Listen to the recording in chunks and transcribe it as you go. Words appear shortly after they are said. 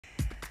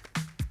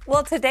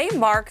Well, today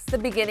marks the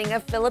beginning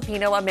of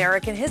Filipino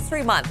American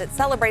History Month. It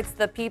celebrates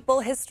the people,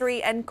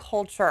 history, and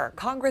culture.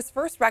 Congress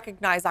first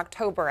recognized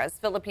October as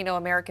Filipino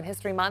American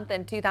History Month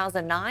in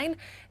 2009.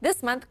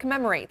 This month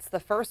commemorates the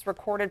first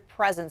recorded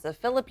presence of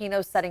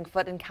Filipinos setting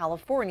foot in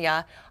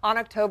California on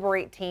October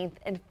 18th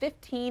in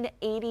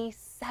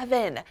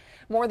 1587,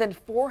 more than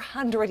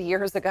 400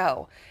 years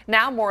ago.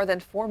 Now more than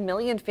 4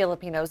 million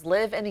Filipinos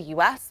live in the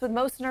U.S., with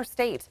most in our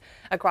state.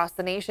 Across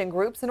the nation,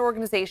 groups and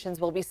organizations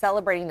will be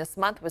celebrating this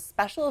month with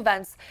special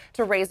events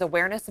to raise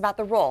awareness about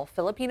the role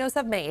Filipinos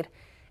have made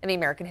in the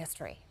American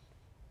history.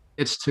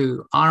 It's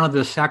to honor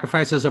the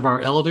sacrifices of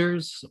our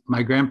elders,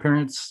 my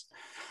grandparents,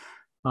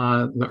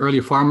 the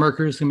early farm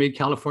workers who made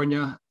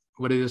California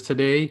what it is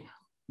today,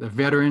 the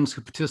veterans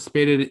who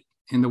participated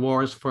in the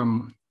wars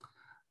from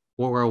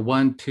World War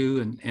I,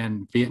 II,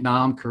 and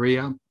Vietnam,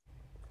 Korea.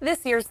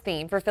 This year's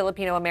theme for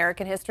Filipino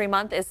American History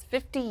Month is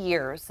 50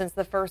 years since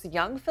the first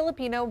Young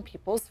Filipino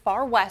People's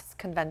Far West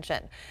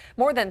Convention.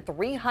 More than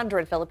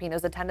 300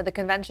 Filipinos attended the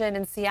convention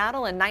in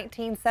Seattle in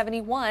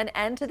 1971,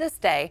 and to this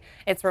day,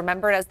 it's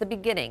remembered as the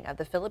beginning of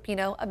the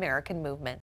Filipino American movement.